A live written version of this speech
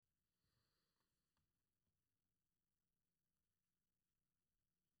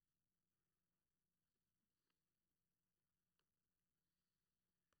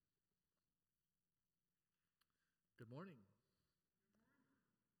morning.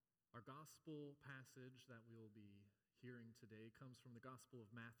 Our gospel passage that we will be hearing today comes from the Gospel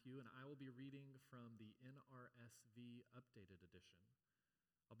of Matthew, and I will be reading from the NRSV Updated Edition.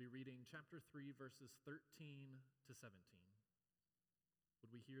 I'll be reading chapter 3, verses 13 to 17.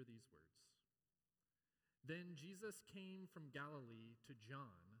 Would we hear these words? Then Jesus came from Galilee to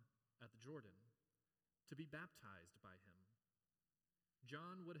John at the Jordan to be baptized by him.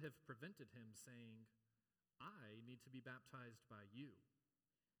 John would have prevented him, saying, I need to be baptized by you,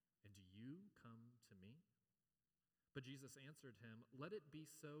 and do you come to me? But Jesus answered him, Let it be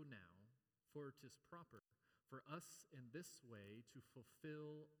so now, for it is proper for us in this way to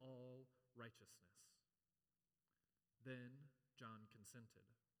fulfill all righteousness. Then John consented.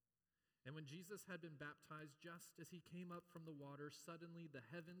 And when Jesus had been baptized, just as he came up from the water, suddenly the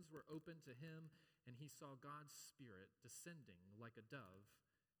heavens were opened to him, and he saw God's Spirit descending like a dove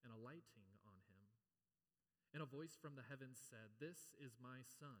and alighting on him. And a voice from the heavens said, This is my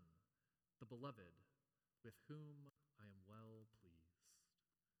Son, the beloved, with whom I am well pleased.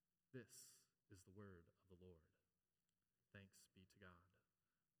 This is the word of the Lord. Thanks be to God.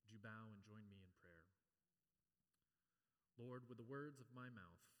 Would you bow and join me in prayer? Lord, would the words of my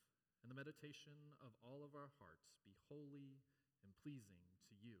mouth and the meditation of all of our hearts be holy and pleasing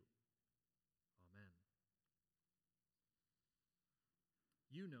to you. Amen.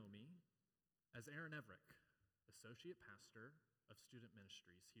 You know me as Aaron Everick, Associate Pastor of Student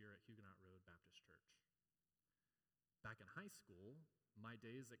Ministries here at Huguenot Road Baptist Church. Back in high school, my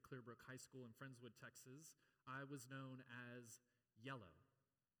days at Clearbrook High School in Friendswood, Texas, I was known as Yellow.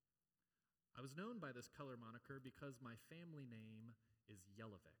 I was known by this color moniker because my family name is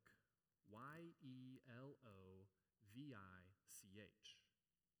Yelovich, Yelovich.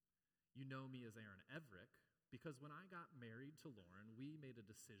 You know me as Aaron Everick because when I got married to Lauren, we made a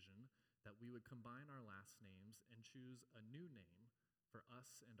decision that we would combine our last names and choose a new name for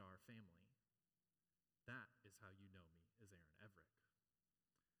us and our family. That is how you know me as Aaron Everick.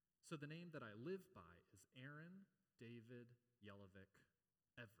 So the name that I live by is Aaron David Yelovich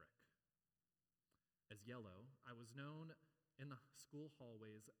Everick. As Yellow, I was known in the school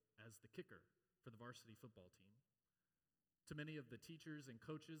hallways as the kicker for the varsity football team. To many of the teachers and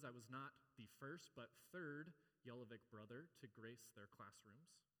coaches, I was not the first but third Yelovich brother to grace their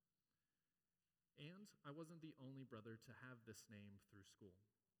classrooms. And I wasn't the only brother to have this name through school.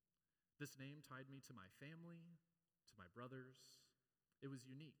 This name tied me to my family, to my brothers. It was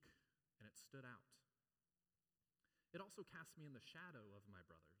unique, and it stood out. It also cast me in the shadow of my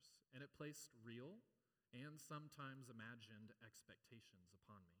brothers, and it placed real and sometimes imagined expectations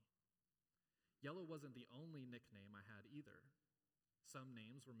upon me. Yellow wasn't the only nickname I had either. Some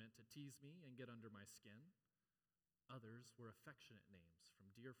names were meant to tease me and get under my skin. Others were affectionate names from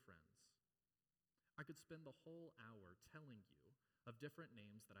dear friends. I could spend the whole hour telling you of different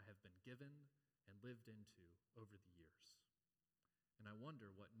names that I have been given and lived into over the years. And I wonder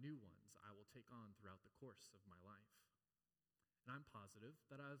what new ones I will take on throughout the course of my life. And I'm positive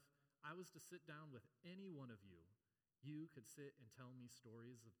that I was to sit down with any one of you, you could sit and tell me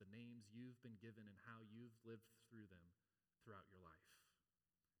stories of the names you've been given and how you've lived through them throughout your life.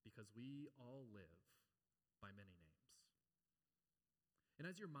 Because we all live by many names. And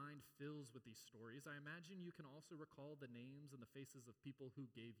as your mind fills with these stories, I imagine you can also recall the names and the faces of people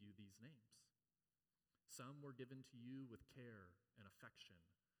who gave you these names. Some were given to you with care and affection,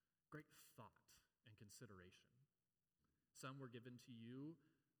 great thought and consideration. Some were given to you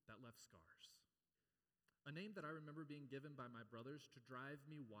that left scars. A name that I remember being given by my brothers to drive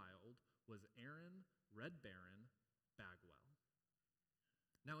me wild was Aaron Red Baron Bagwell.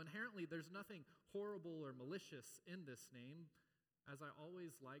 Now, inherently, there's nothing horrible or malicious in this name, as I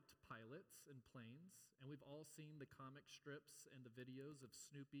always liked pilots and planes, and we've all seen the comic strips and the videos of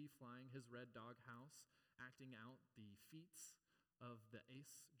Snoopy flying his red doghouse, acting out the feats of the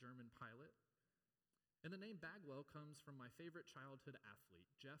ace German pilot. And the name Bagwell comes from my favorite childhood athlete,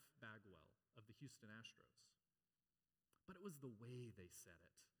 Jeff Bagwell of the Houston Astros. But it was the way they said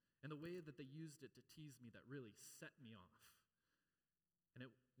it, and the way that they used it to tease me that really set me off. And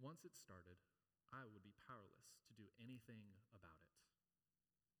once it started, I would be powerless to do anything about it.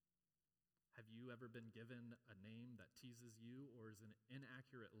 Have you ever been given a name that teases you or is an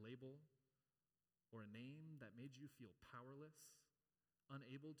inaccurate label, or a name that made you feel powerless,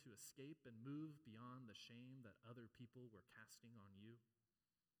 unable to escape and move beyond the shame that other people were casting on you?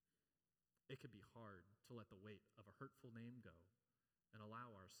 It can be hard to let the weight of a hurtful name go and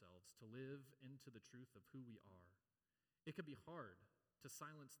allow ourselves to live into the truth of who we are. It can be hard to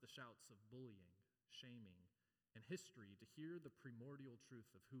silence the shouts of bullying, shaming, and history to hear the primordial truth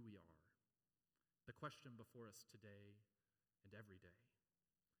of who we are. The question before us today and every day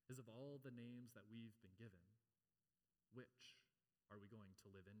is, of all the names that we've been given, which are we going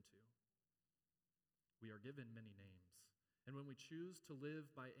to live into? We are given many names, and when we choose to live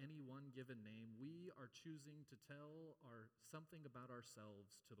by any one given name, we are choosing to tell something about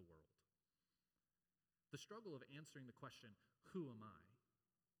ourselves to the world. The struggle of answering the question, who am I,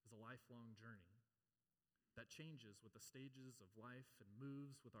 is a lifelong journey that changes with the stages of life and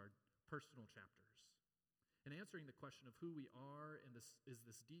moves with our personal chapters. And answering the question of who we are is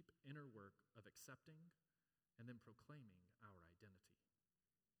this deep inner work of accepting and then proclaiming our identity.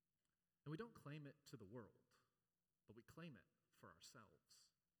 And we don't claim it to the world, but we claim it for ourselves.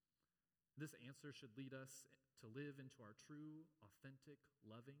 This answer should lead us to live into our true, authentic,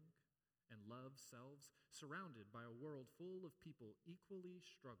 loving, and loved selves, surrounded by a world full of people equally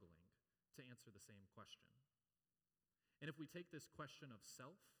struggling to answer the same question. And if we take this question of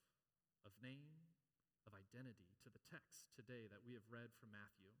self, of name, of identity to the text today that we have read from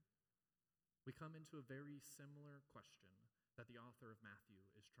Matthew, we come into a very similar question that the author of Matthew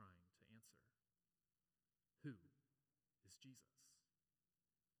is trying to answer. Who is Jesus?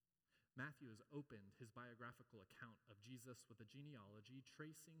 Matthew has opened his biographical account of Jesus with a genealogy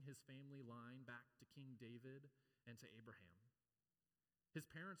tracing his family line back to King David and to Abraham. His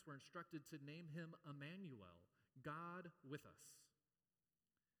parents were instructed to name him Emmanuel, God with us.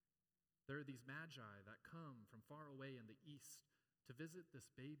 There are these magi that come from far away in the east to visit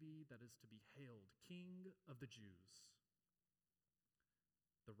this baby that is to be hailed King of the Jews.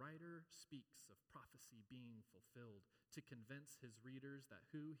 The writer speaks of prophecy being fulfilled to convince his readers that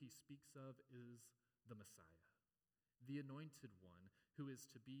who he speaks of is the Messiah, the anointed one who is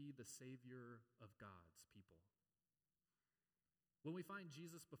to be the Savior of God's people. When we find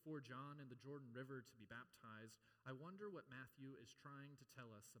Jesus before John in the Jordan River to be baptized, I wonder what Matthew is trying to tell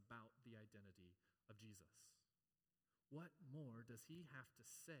us about the identity of Jesus. What more does he have to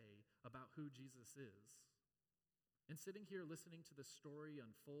say about who Jesus is? And sitting here listening to this story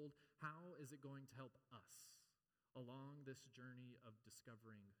unfold, how is it going to help us along this journey of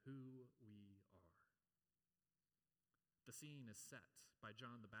discovering who we are? The scene is set by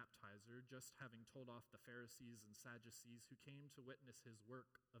John the Baptizer just having told off the Pharisees and Sadducees who came to witness his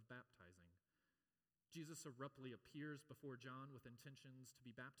work of baptizing. Jesus abruptly appears before John with intentions to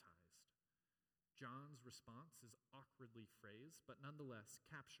be baptized. John's response is awkwardly phrased, but nonetheless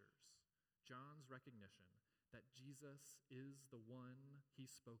captures John's recognition that Jesus is the one he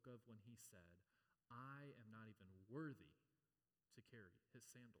spoke of when he said, I am not even worthy to carry his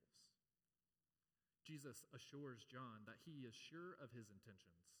sandals. Jesus assures John that he is sure of his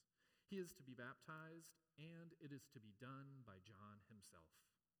intentions. He is to be baptized, and it is to be done by John himself.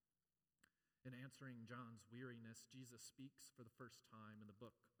 In answering John's weariness, Jesus speaks for the first time in the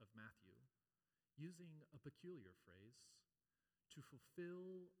book of Matthew, using a peculiar phrase, to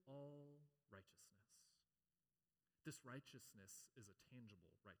fulfill all righteousness. This righteousness is a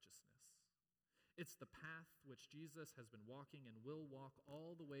tangible righteousness. It's the path which Jesus has been walking and will walk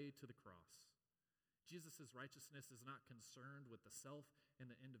all the way to the cross. Jesus' righteousness is not concerned with the self and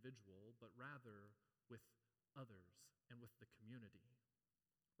the individual, but rather with others and with the community.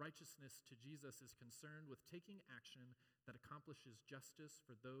 Righteousness to Jesus is concerned with taking action that accomplishes justice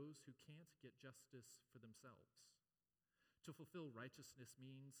for those who can't get justice for themselves. To fulfill righteousness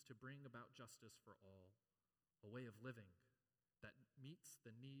means to bring about justice for all, a way of living that meets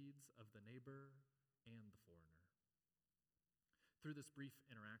the needs of the neighbor and the foreigner. Through this brief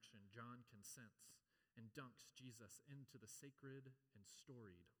interaction, John consents and dunks Jesus into the sacred and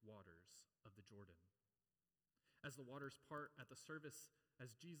storied waters of the Jordan. As the waters part at the service,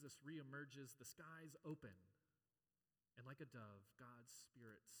 as Jesus reemerges, the skies open, and like a dove, God's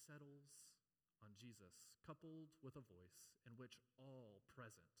Spirit settles on Jesus, coupled with a voice in which all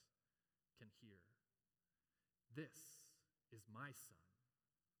present can hear. This is my Son,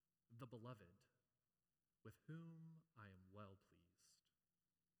 the beloved, with whom I am well pleased.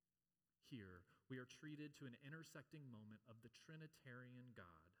 Here, we are treated to an intersecting moment of the Trinitarian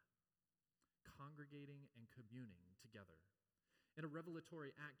God, congregating and communing together. In a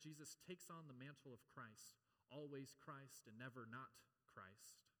revelatory act, Jesus takes on the mantle of Christ, always Christ and never not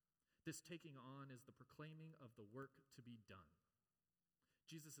Christ. This taking on is the proclaiming of the work to be done.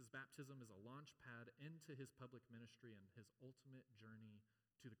 Jesus' baptism is a launch pad into his public ministry and his ultimate journey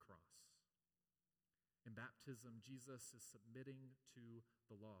to the cross. In baptism, Jesus is submitting to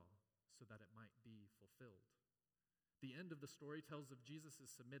the law so that it might be fulfilled. The end of the story tells of Jesus is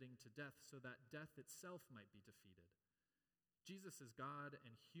submitting to death so that death itself might be defeated. Jesus, as God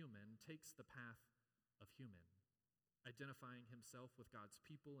and human, takes the path of human. identifying himself with God's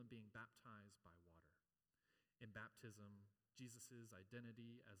people and being baptized by water. In baptism, Jesus'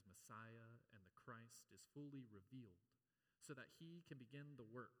 identity as Messiah and the Christ is fully revealed so that he can begin the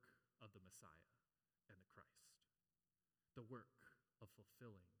work of the Messiah and the Christ, the work of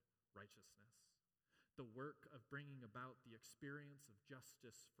fulfilling righteousness, the work of bringing about the experience of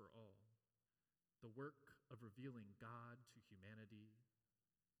justice for all, the work of revealing God to humanity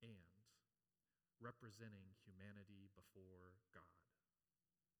and representing humanity before God.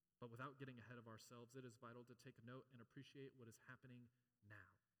 But without getting ahead of ourselves, it is vital to take note and appreciate what is happening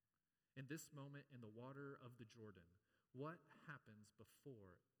now. In this moment in the water of the Jordan, what happens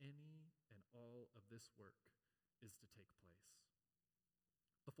before any and all of this work is to take place?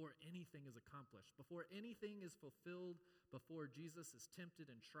 Before anything is accomplished, before anything is fulfilled, before Jesus is tempted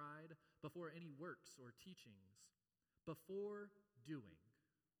and tried, before any works or teachings, before doing,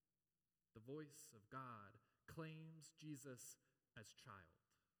 the voice of God claims Jesus as child,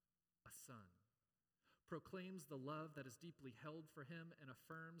 a son, proclaims the love that is deeply held for him, and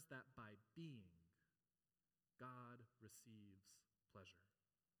affirms that by being, God receives pleasure.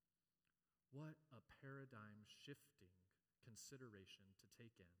 What a paradigm-shifting consideration to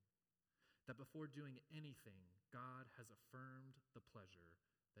take in, that before doing anything, God has affirmed the pleasure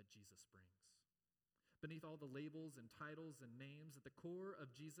that Jesus brings. Beneath all the labels and titles and names, at the core of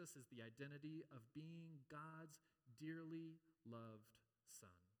Jesus is the identity of being God's dearly loved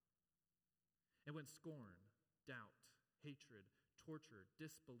Son. And when scorn, doubt, hatred, torture,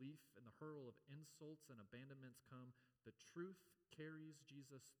 disbelief, and the hurl of insults and abandonments come, the truth carries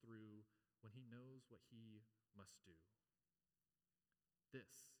Jesus through when he knows what he must do.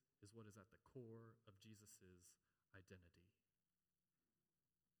 This is what is at the core of Jesus' identity.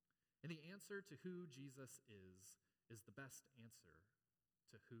 And the answer to who Jesus is the best answer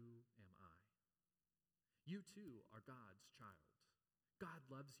to who am I. You too are God's child. God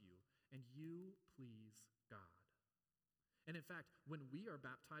loves you, and you please God. And in fact, when we are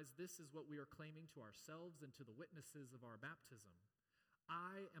baptized, this is what we are claiming to ourselves and to the witnesses of our baptism.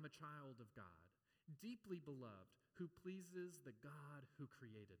 I am a child of God, deeply beloved, who pleases the God who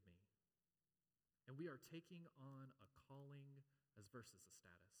created me. And we are taking on a calling as versus a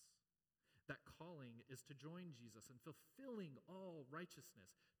status. That calling is to join Jesus in fulfilling all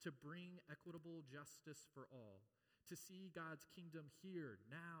righteousness, to bring equitable justice for all, to see God's kingdom here,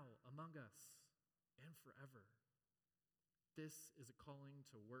 now, among us, and forever. This is a calling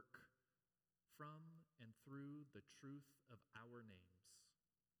to work from and through the truth of our names,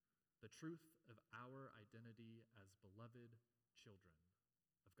 the truth of our identity as beloved children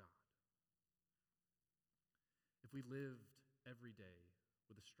of God. If we lived every day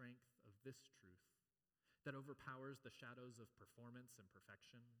with the strength of this truth that overpowers the shadows of performance and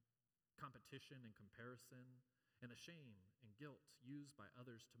perfection, competition and comparison, and the shame and guilt used by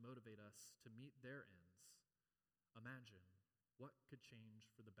others to motivate us to meet their ends, imagine what could change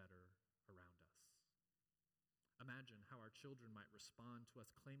for the better around us. Imagine how our children might respond to us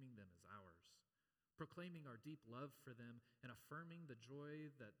claiming them as ours, proclaiming our deep love for them, and affirming the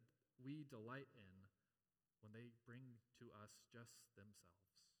joy that we delight in when they bring to us just themselves.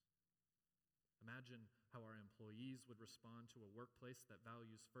 Imagine how our employees would respond to a workplace that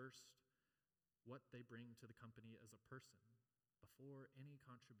values first what they bring to the company as a person before any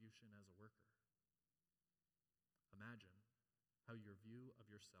contribution as a worker. Imagine how your view of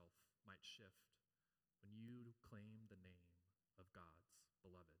yourself might shift when you claim the name of God's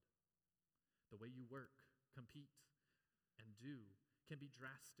beloved. The way you work, compete, and do can be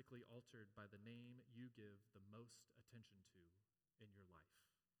drastically altered by the name you give the most attention to in your life.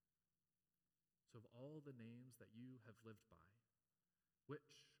 So of all the names that you have lived by,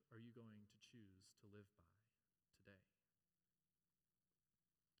 which are you going to choose to live by today?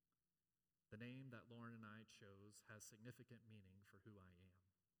 The name that Lauren and I chose has significant meaning for who I am.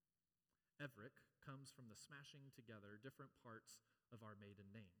 Everick comes from the smashing together different parts of our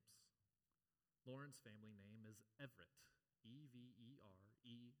maiden names. Lauren's family name is Everett, Everette.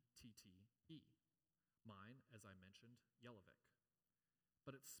 Mine, as I mentioned, Jelovic.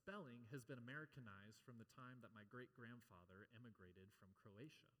 But its spelling has been Americanized from the time that my great-grandfather immigrated from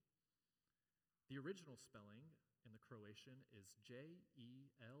Croatia. The original spelling in the Croatian is Jelavic.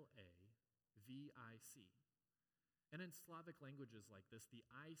 And in Slavic languages like this, the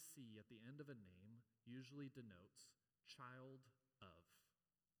IC at the end of a name usually denotes child of.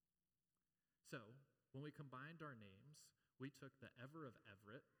 So, when we combined our names, we took the Ever of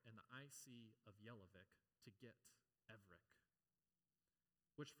Everett and the IC of Jelovic to get Everick,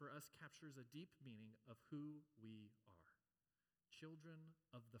 which for us captures a deep meaning of who we are. Children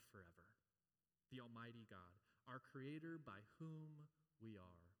of the forever, the Almighty God, our Creator by whom we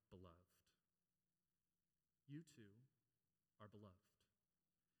are beloved. You too are beloved,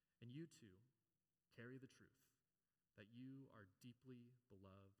 and you too carry the truth that you are deeply